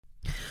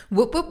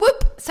Whoop, whoop,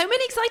 whoop. So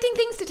many exciting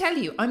things to tell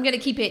you. I'm going to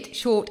keep it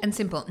short and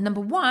simple. Number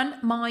one,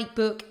 my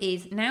book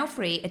is now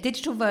free, a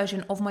digital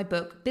version of my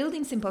book,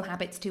 Building Simple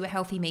Habits to a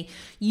Healthy Me.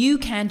 You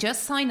can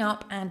just sign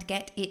up and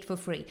get it for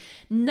free.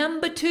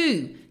 Number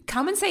two,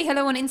 come and say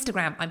hello on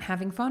Instagram. I'm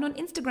having fun on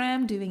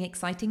Instagram doing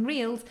exciting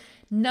reels.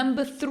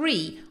 Number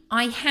three,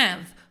 I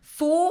have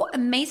 4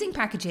 amazing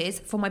packages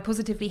for my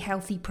Positively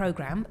Healthy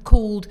program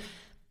called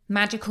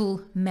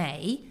Magical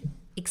May.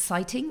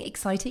 Exciting.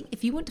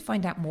 If you want to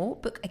find out more,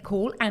 book a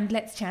call and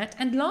let's chat.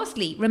 And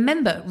lastly,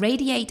 remember,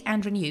 Radiate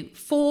and Renew.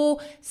 4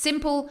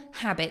 simple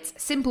habits,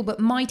 simple but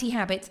mighty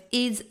habits,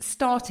 is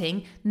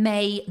starting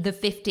May the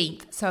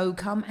 15th. So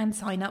come and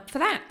sign up for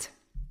that.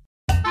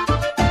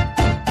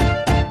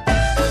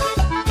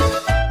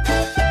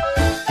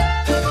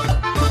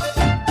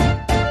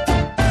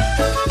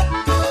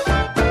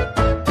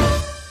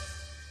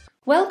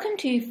 Welcome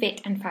to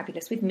Fit and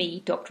Fabulous with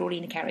me, Dr.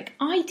 Orlena Kerrick.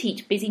 I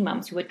teach busy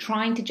mums who are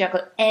trying to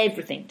juggle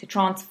everything to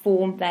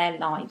transform their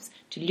lives,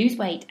 to lose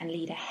weight and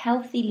lead a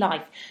healthy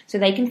life so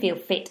they can feel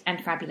fit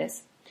and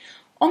fabulous.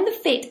 On the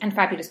Fit and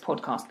Fabulous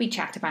podcast, we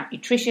chat about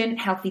nutrition,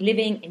 healthy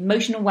living,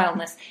 emotional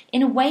wellness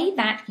in a way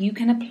that you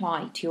can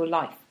apply to your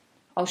life.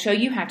 I'll show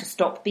you how to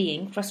stop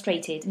being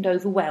frustrated and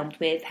overwhelmed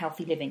with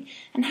healthy living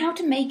and how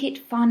to make it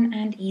fun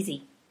and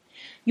easy.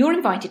 You're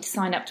invited to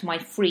sign up to my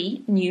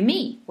free New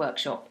Me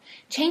workshop.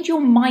 Change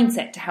your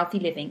mindset to healthy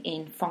living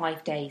in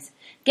 5 days.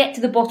 Get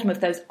to the bottom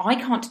of those I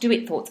can't do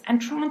it thoughts and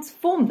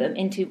transform them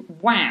into,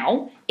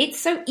 wow,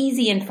 it's so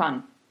easy and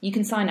fun. You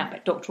can sign up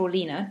at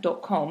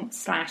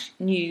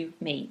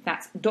drorlena.com/newme.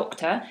 That's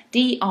Dr.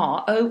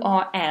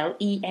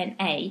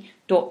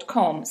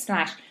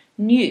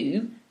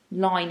 DRORLENA.com/new,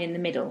 line in the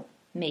middle,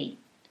 me.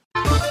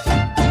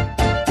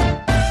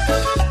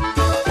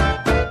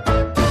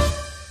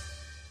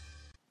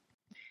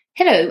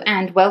 Hello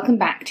and welcome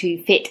back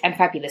to Fit and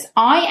Fabulous.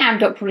 I am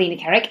Dr. Orlena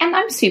Kerrick and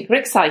I'm super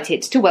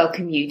excited to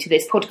welcome you to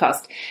this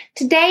podcast.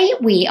 Today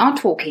we are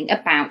talking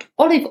about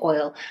olive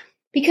oil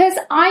because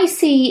I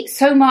see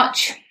so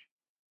much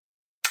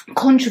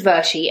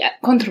controversy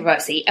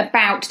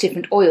about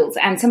different oils,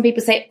 and some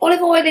people say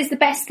olive oil is the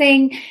best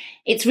thing.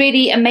 It's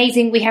really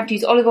amazing. We have to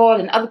use olive oil,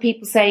 and other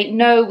people say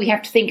no, we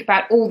have to think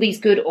about all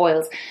these good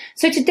oils.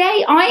 So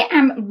today I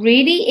am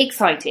really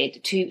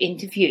excited to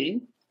interview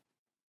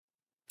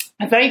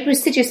a very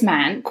prestigious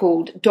man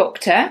called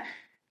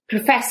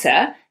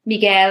Professor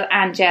Miguel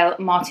Angel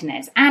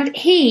Martinez. And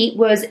he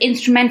was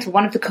instrumental,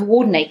 one of the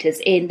coordinators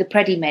in the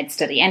PREDIMED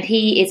study. And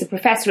he is a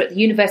professor at the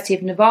University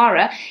of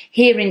Navarra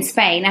here in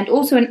Spain and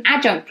also an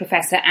adjunct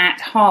professor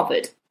at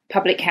Harvard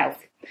Public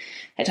Health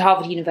at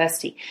Harvard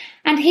University.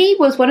 And he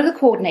was one of the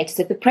coordinators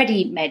of the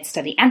PREDIMED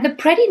study. And the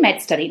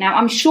PREDIMED study, now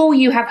I'm sure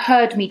you have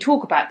heard me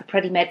talk about the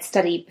PREDIMED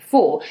study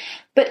before,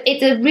 but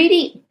it's a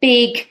really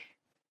big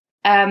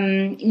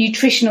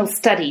nutritional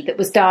study that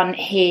was done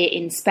here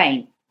in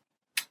Spain.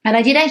 And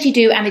I did actually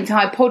do an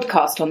entire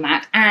podcast on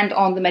that and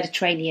on the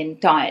Mediterranean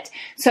diet.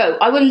 So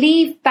I will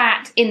leave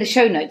that in the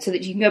show notes so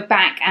that you can go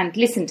back and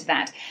listen to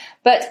that.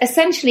 But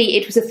essentially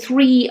it was a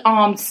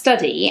 3-armed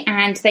study,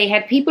 and they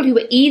had people who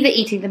were either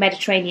eating the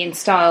Mediterranean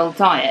style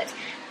diet,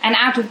 and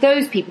out of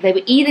those people they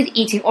were either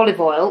eating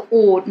olive oil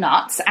or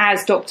nuts,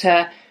 as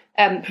Professor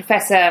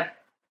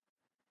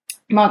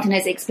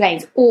Martinez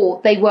explains,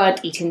 or they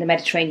weren't eating the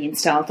Mediterranean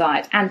style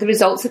diet. And the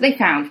results that they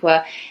found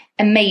were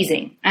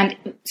amazing and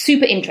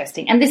super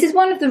interesting. And this is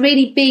one of the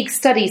really big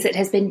studies that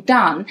has been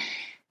done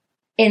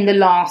in the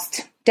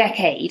last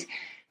decade.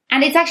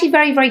 And it's actually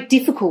very, very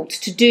difficult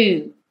to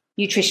do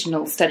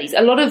nutritional studies.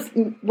 A lot of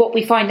what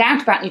we find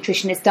out about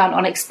nutrition is done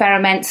on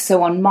experiments,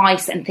 so on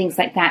mice and things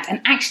like that.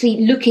 And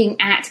actually looking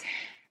at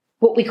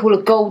what we call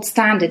a gold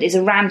standard is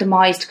a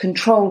randomized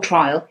control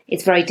trial.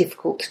 It's very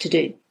difficult to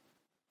do.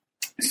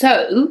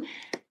 So,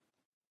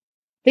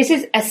 this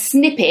is a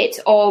snippet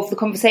of the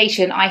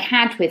conversation I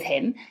had with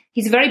him.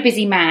 He's a very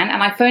busy man,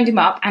 and I phoned him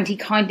up and he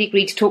kindly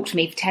agreed to talk to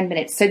me for 10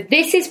 minutes. So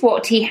this is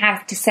what he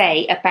had to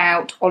say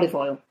about olive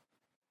oil.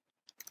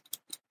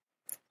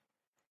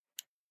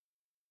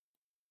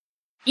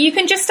 You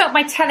can just start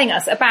by telling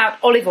us about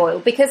olive oil,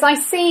 because I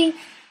see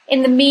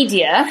in the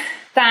media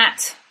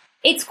that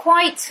it's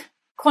quite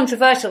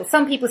controversial.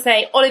 Some people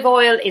say olive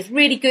oil is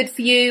really good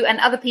for you, and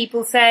other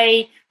people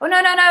say, oh,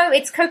 no,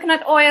 it's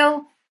coconut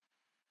oil.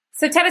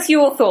 So tell us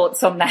your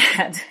thoughts on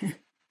that.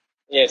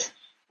 Yes.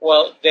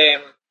 Well,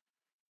 the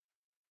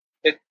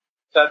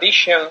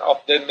tradition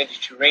of the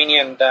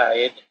Mediterranean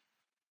diet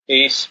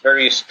is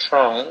very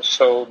strong.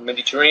 So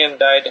Mediterranean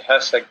diet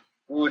has a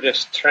good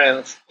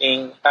strength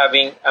in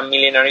having a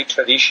millenary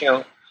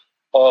tradition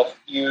of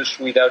use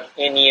without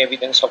any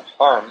evidence of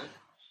harm.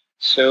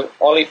 So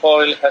olive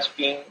oil has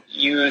been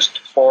used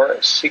for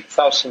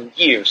 6,000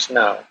 years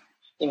now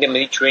in the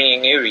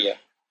Mediterranean area.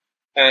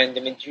 And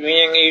the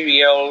Mediterranean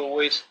area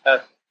always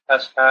has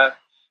had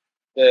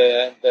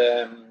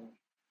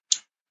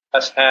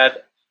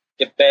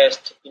the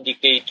best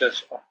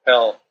indicators of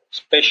health,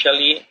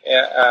 especially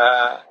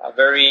a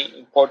very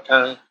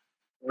important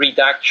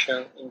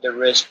reduction in the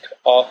risk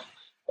of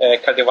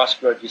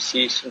cardiovascular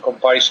disease in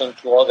comparison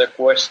to other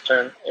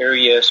Western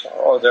areas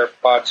or other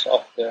parts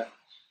of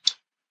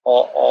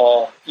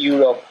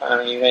Europe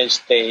and United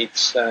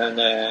States and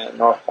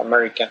North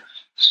America.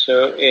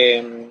 So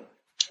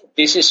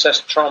this is a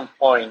strong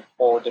point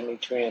for the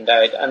Mediterranean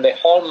diet, and the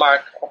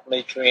hallmark of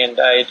Mediterranean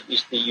diet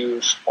is the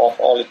use of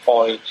olive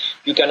oil.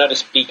 You cannot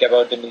speak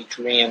about the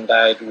Mediterranean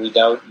diet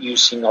without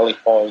using olive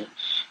oil,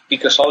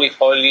 because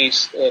olive oil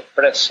is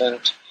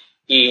present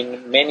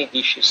in many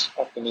dishes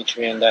of the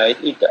Mediterranean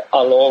diet. It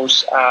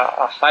allows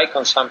a high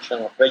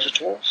consumption of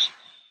vegetables,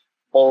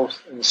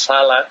 both in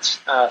salads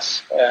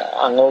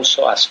and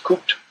also as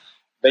cooked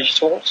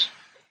vegetables,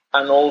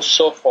 and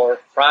also for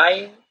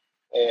frying.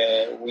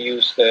 We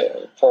use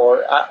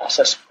as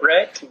a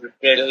spread to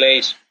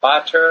replace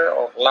butter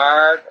or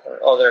lard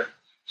or other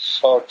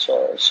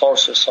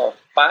sources of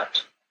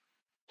fat.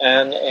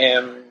 And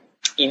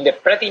in the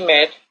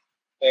Predimed,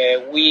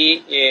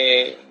 we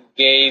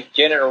gave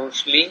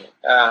generously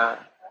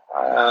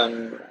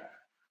an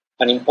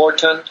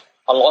important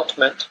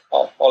allotment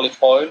of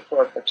olive oil for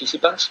our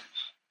participants.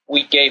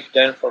 We gave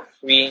them for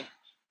free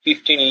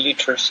 15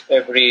 liters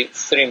every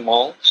 3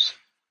 months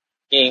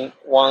in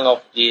one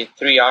of the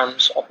 3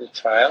 arms of the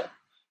trial.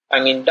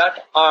 And in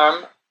that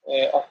arm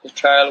of the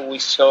trial, we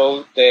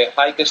saw the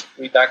highest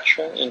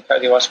reduction in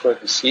cardiovascular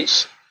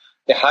disease,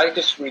 the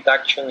highest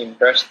reduction in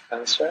breast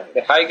cancer,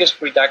 the highest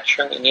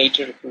reduction in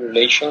atrial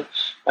fibrillation,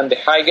 and the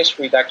highest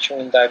reduction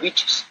in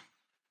diabetes.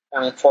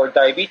 And for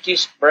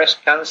diabetes,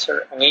 breast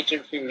cancer, and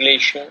atrial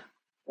fibrillation,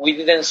 we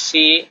didn't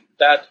see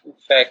that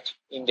effect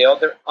in the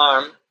other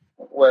arm,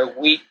 where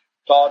we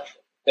taught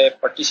the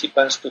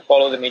participants to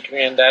follow the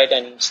Mediterranean diet,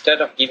 and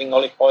instead of giving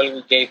olive oil,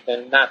 we gave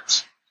them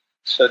nuts.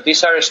 So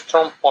these are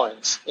strong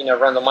points in a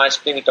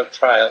randomized clinical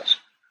trials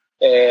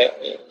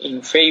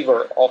in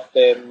favor of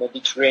the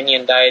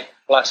Mediterranean diet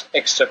plus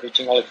extra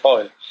virgin olive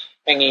oil.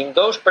 And in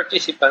those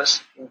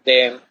participants,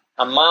 the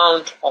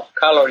amount of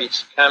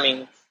calories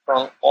coming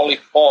from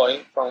olive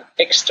oil, from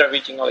extra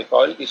virgin olive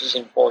oil, this is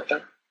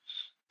important,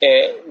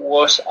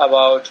 was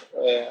about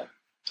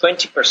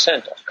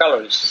 20% of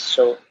calories.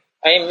 So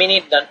I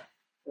mean that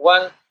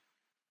 1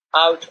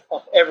 out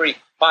of every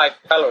 5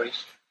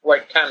 calories were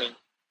coming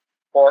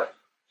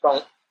from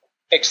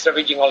extra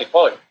virgin olive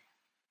oil.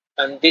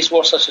 And this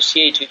was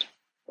associated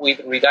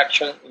with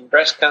reduction in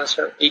breast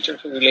cancer, atrial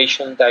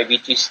fibrillation,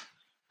 diabetes,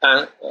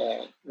 and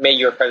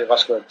major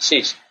cardiovascular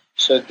disease.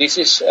 So this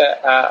is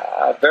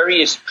a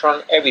very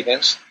strong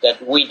evidence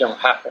that we don't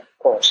have, of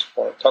course,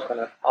 for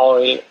coconut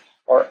oil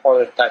or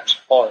other types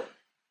of oil.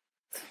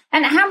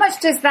 And how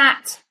much does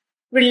that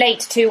relate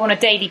to on a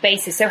daily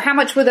basis? So how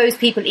much were those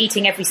people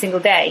eating every single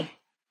day?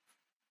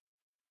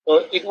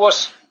 So it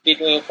was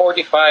between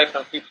 45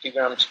 and 50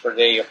 grams per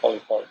day of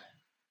olive oil.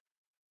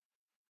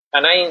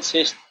 And I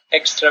insist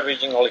extra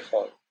virgin olive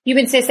oil. You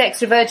insist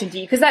extra virgin, do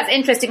you? Because that's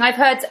interesting. I've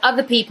heard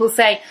other people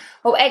say,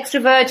 oh, extra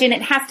virgin,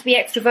 it has to be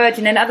extra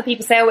virgin. And other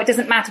people say, oh, it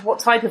doesn't matter what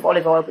type of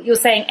olive oil, but you're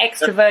saying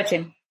extra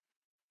virgin.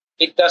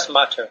 It does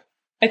matter.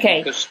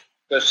 Okay.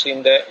 Because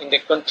in the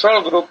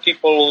control group,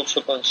 people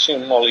also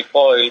consume olive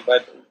oil,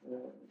 but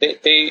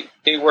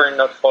they were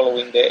not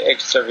following the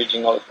extra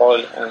virgin olive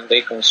oil, and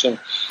they consumed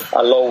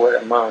a lower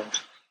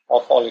amount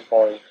of olive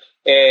oil.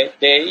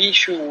 The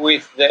issue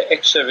with the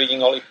extra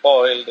virgin olive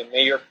oil, the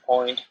major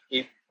point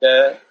is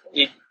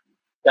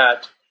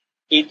that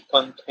it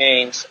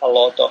contains a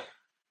lot of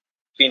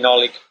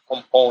phenolic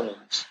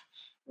components,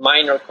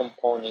 minor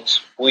components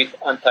with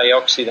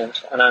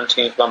antioxidant and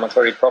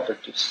anti-inflammatory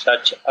properties,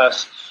 such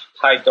as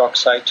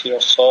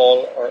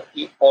hydroxytyrosol or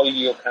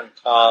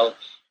oleocanthal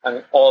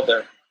and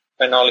other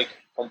phenolic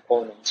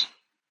components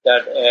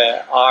that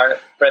are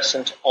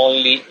present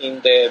only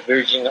in the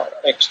virgin or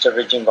extra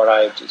virgin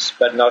varieties,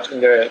 but not in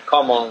the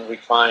common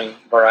refined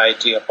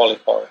variety of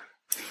olive oil.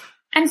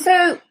 And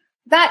so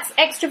that's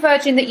extra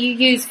virgin that you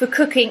use for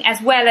cooking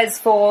as well as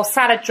for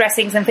salad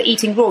dressings and for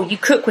eating raw. You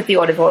cook with the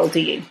olive oil, do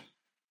you?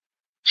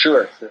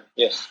 Sure,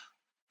 yes.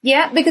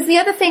 Yeah, because the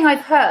other thing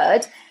I've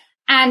heard,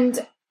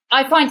 and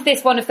I find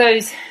this one of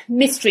those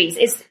mysteries,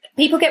 is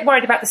people get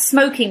worried about the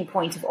smoking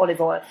point of olive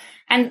oil.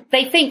 And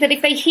they think that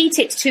if they heat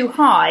it too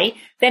high,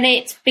 then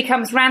it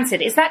becomes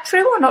rancid. Is that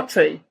true or not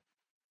true?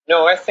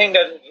 No, I think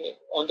that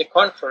on the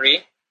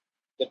contrary,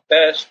 the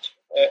best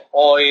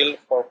oil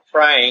for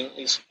frying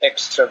is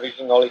extra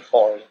virgin olive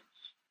oil,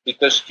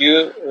 because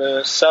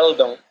you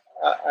seldom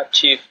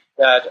achieve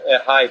that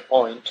high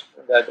point,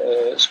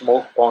 that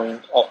smoke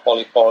point of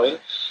olive oil.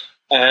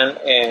 And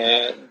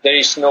there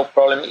is no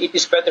problem. It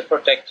is better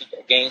protected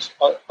against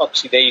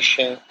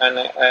oxidation and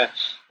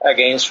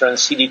against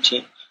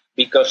rancidity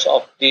because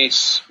of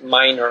these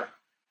minor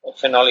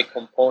phenolic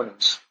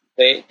components.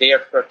 They are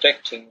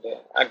protecting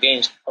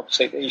against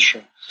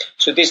oxidation.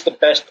 So this is the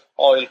best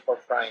oil for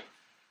frying.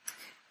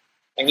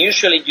 And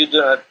usually you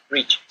do not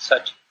reach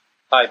such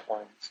high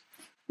points.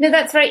 No,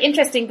 that's very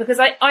interesting, because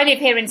I live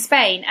here in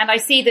Spain and I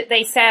see that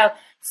they sell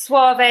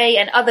Suave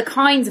and other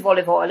kinds of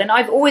olive oil, and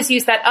I've always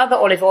used that other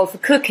olive oil for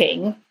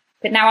cooking,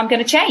 but now I'm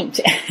going to change.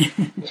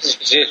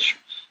 Yes.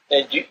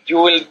 you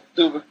will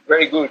do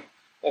very good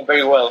and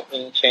very well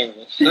in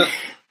changing.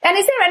 And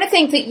is there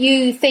anything that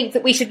you think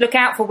that we should look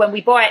out for when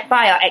we buy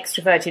our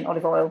extra virgin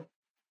olive oil?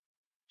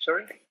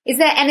 Sorry? Is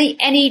there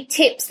any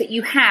tips that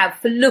you have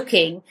for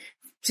looking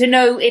to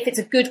know if it's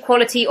a good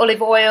quality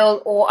olive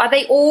oil, or are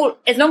they all,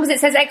 as long as it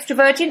says extra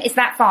virgin, is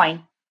that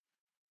fine?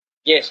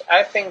 Yes,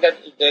 I think that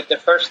the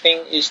first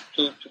thing is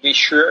to be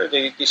sure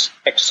that it is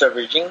extra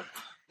virgin.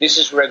 This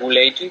is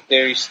regulated.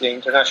 There is the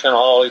International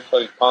Olive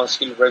Oil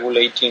Council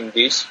regulating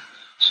this.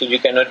 So you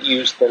cannot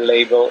use the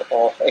label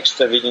of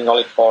extra virgin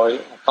olive oil.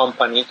 A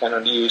company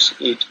cannot use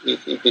it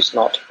if it is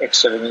not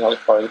extra virgin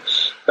olive oil.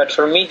 But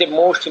for me, the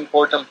most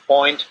important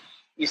point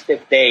is the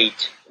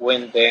date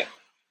when the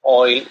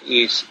oil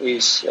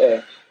is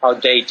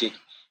outdated.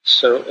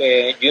 So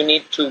you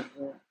need to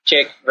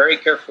check very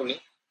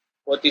carefully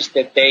what is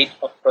the date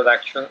of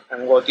production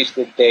and what is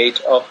the date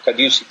of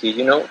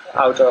caducity,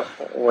 out of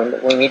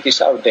when it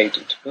is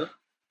outdated.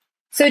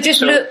 So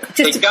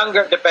the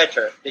younger the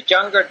better. The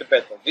younger the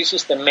better. This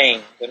is the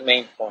main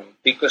point,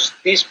 because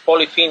these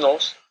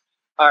polyphenols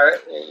are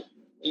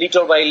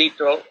little by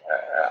little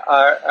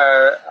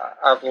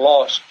are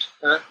lost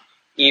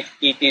if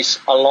it is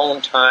a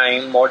long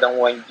time, more than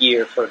 1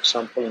 year, for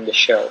example, in the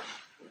shelf.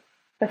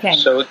 Okay.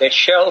 So the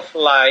shelf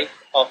life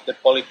of the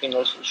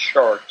polyphenols is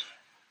short,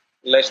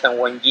 less than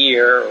 1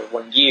 year or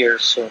 1 year.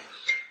 So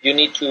you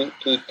need to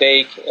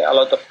take a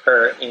lot of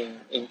care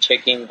in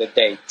checking the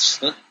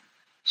dates.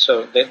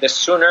 So the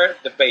sooner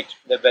the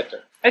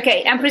better.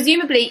 Okay, and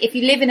presumably if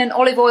you live in an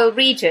olive oil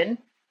region,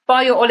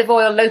 buy your olive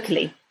oil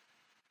locally.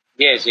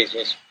 Yes.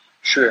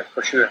 Sure,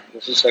 for sure.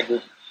 This is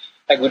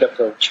a good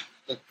approach.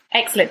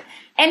 Excellent.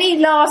 Any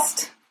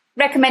last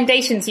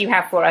recommendations you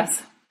have for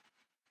us?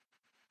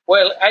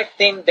 Well, I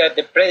think that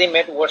the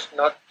Predimed was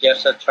not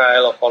just a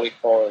trial of olive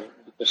oil,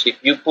 because if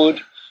you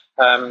put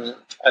a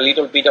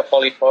little bit of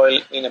olive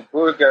oil in a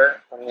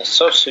burger or in a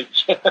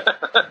sausage,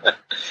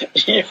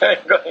 you are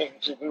going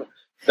to do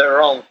the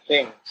wrong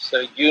thing.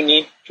 So you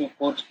need to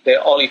put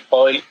the olive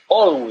oil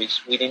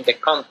always within the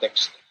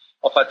context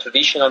of a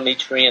traditional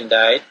Mediterranean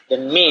diet.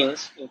 That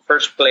means, in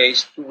first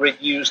place, to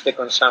reduce the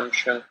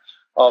consumption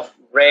of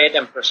red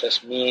and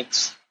processed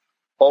meats,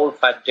 whole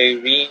fat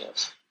dairy,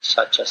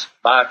 such as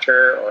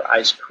butter or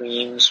ice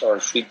creams or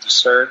sweet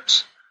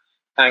desserts,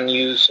 and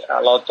use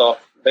a lot of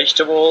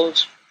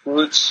vegetables,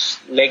 fruits,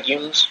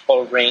 legumes,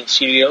 whole grain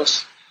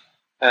cereals,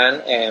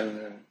 and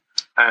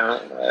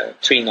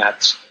tree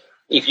nuts.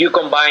 If you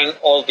combine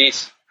all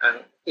this, and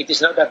it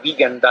is not a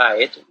vegan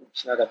diet,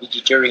 it's not a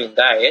vegetarian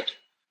diet,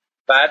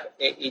 but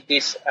it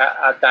is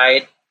a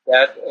diet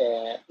that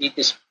it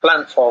is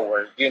plant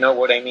forward. You know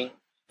what I mean?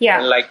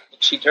 Yeah. Like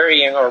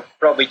vegetarian or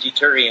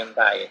pro-vegetarian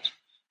diet.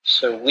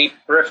 So we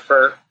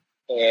prefer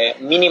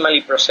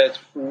minimally processed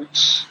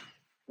foods,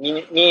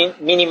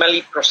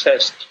 minimally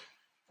processed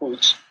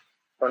foods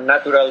from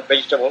natural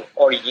vegetable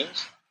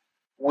origins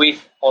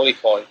with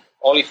olive oil.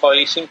 Olive oil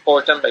is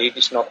important, but it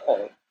is not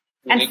all.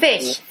 And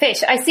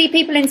fish. I see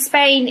people in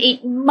Spain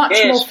eat much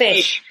more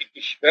fish.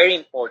 Fish, very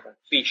important.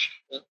 Fish.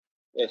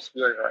 Yes,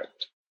 you're right.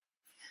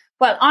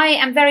 Well, I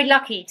am very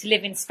lucky to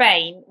live in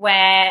Spain,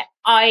 where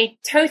I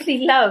totally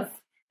love.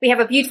 We have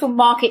a beautiful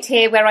market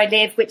here where I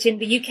live, which in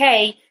the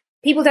UK,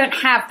 people don't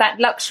have that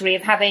luxury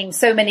of having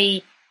so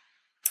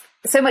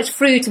much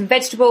fruit and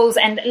vegetables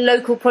and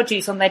local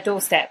produce on their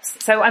doorsteps.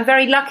 So I'm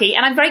very lucky,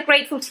 and I'm very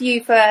grateful to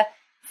you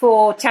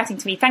for chatting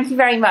to me. Thank you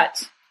very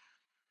much.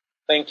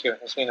 Thank you.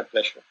 It's been a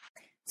pleasure.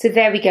 So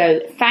there we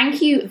go.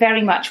 Thank you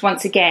very much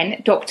once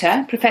again,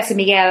 Professor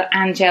Miguel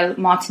Angel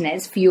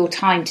Martinez, for your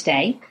time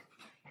today.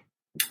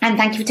 And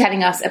thank you for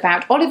telling us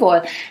about olive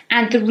oil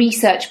and the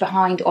research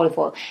behind olive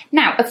oil.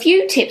 Now, a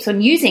few tips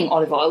on using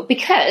olive oil,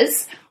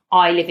 because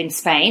I live in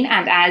Spain,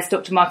 and as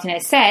Dr.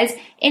 Martinez says,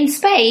 in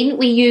Spain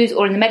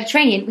or in the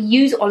Mediterranean, we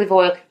use olive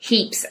oil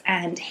heaps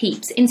and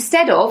heaps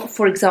instead of,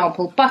 for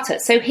example, butter.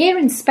 So here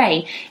in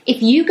Spain,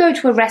 if you go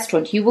to a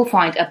restaurant, you will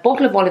find a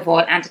bottle of olive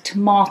oil and a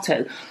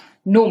tomato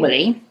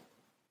normally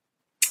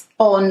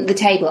on the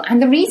table.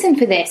 And the reason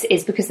for this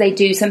is because they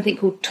do something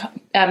called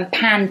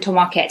pan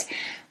tomaquet,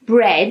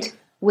 bread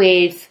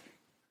with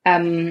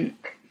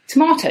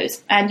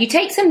tomatoes. And you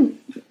take it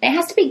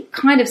has to be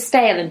kind of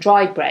stale and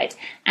dried bread,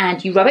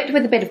 and you rub it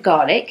with a bit of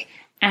garlic,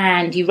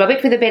 and you rub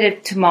it with a bit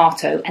of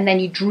tomato, and then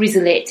you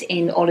drizzle it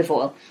in olive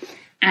oil.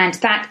 And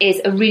that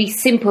is a really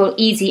simple,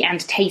 easy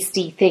and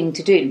tasty thing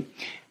to do.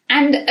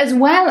 And as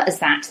well as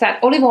that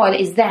olive oil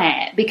is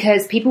there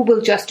because people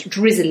will just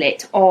drizzle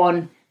it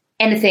on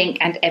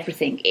anything and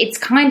everything. It's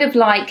kind of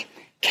like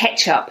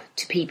ketchup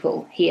to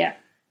people here.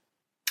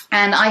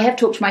 And I have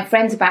talked to my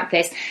friends about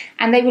this,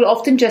 and they will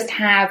often just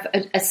have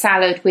a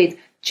salad with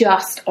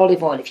just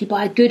olive oil. If you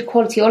buy a good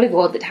quality olive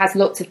oil that has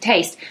lots of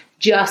taste,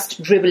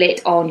 just dribble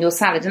it on your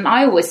salad. And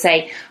I always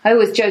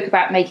joke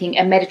about making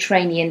a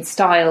Mediterranean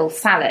style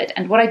salad.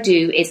 And what I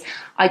do is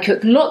I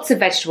cook lots of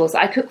vegetables.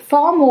 I cook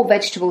far more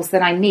vegetables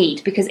than I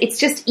need because it's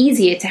just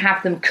easier to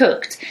have them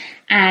cooked.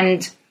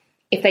 And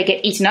If they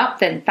get eaten up,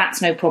 then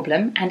that's no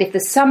problem. And if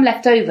there's some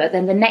left over,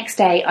 then the next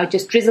day I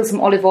just drizzle some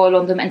olive oil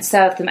on them and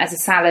serve them as a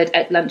salad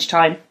at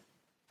lunchtime.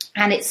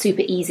 And it's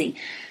super easy.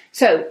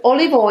 So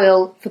olive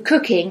oil for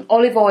cooking,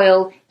 olive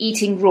oil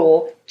eating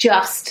raw,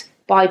 just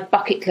buy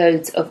bucket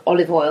loads of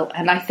olive oil.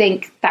 And I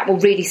think that will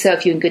really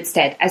serve you in good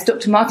stead. As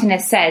Dr.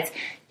 Martinez says,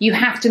 you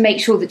have to make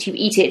sure that you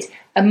eat it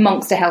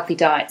amongst a healthy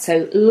diet.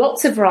 So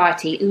lots of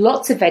variety,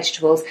 lots of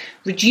vegetables,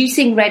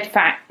 reducing red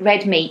fat,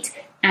 red meat,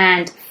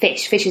 and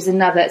fish. Fish is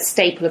another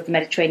staple of the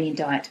Mediterranean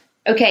diet.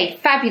 Okay,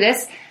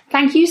 fabulous.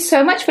 Thank you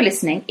so much for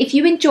listening. If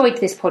you enjoyed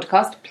this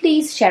podcast,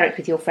 please share it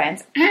with your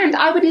friends. And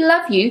I would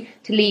love you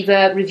to leave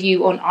a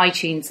review on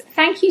iTunes.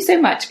 Thank you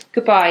so much.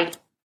 Goodbye.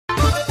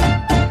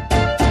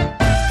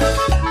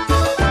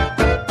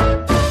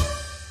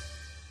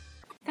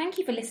 Thank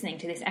you for listening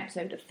to this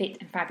episode of Fit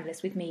and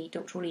Fabulous with me,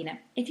 Dr. Orlina.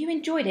 If you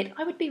enjoyed it,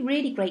 I would be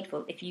really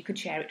grateful if you could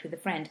share it with a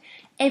friend.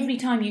 Every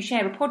time you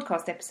share a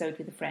podcast episode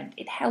with a friend,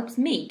 it helps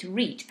me to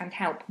reach and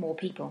help more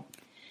people.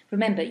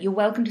 Remember, you're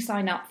welcome to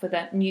sign up for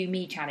the New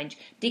Me Challenge.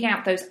 Dig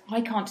out those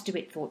I can't do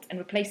it thoughts and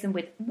replace them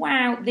with,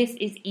 wow, this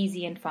is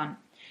easy and fun.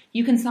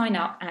 You can sign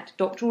up at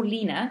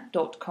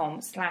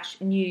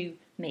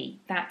drorlina.com/newme.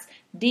 That's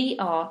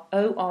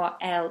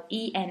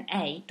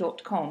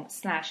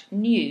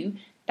drorlena.com/new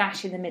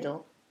in the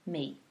middle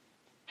me.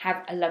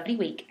 Have a lovely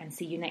week and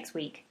see you next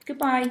week.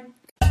 Goodbye.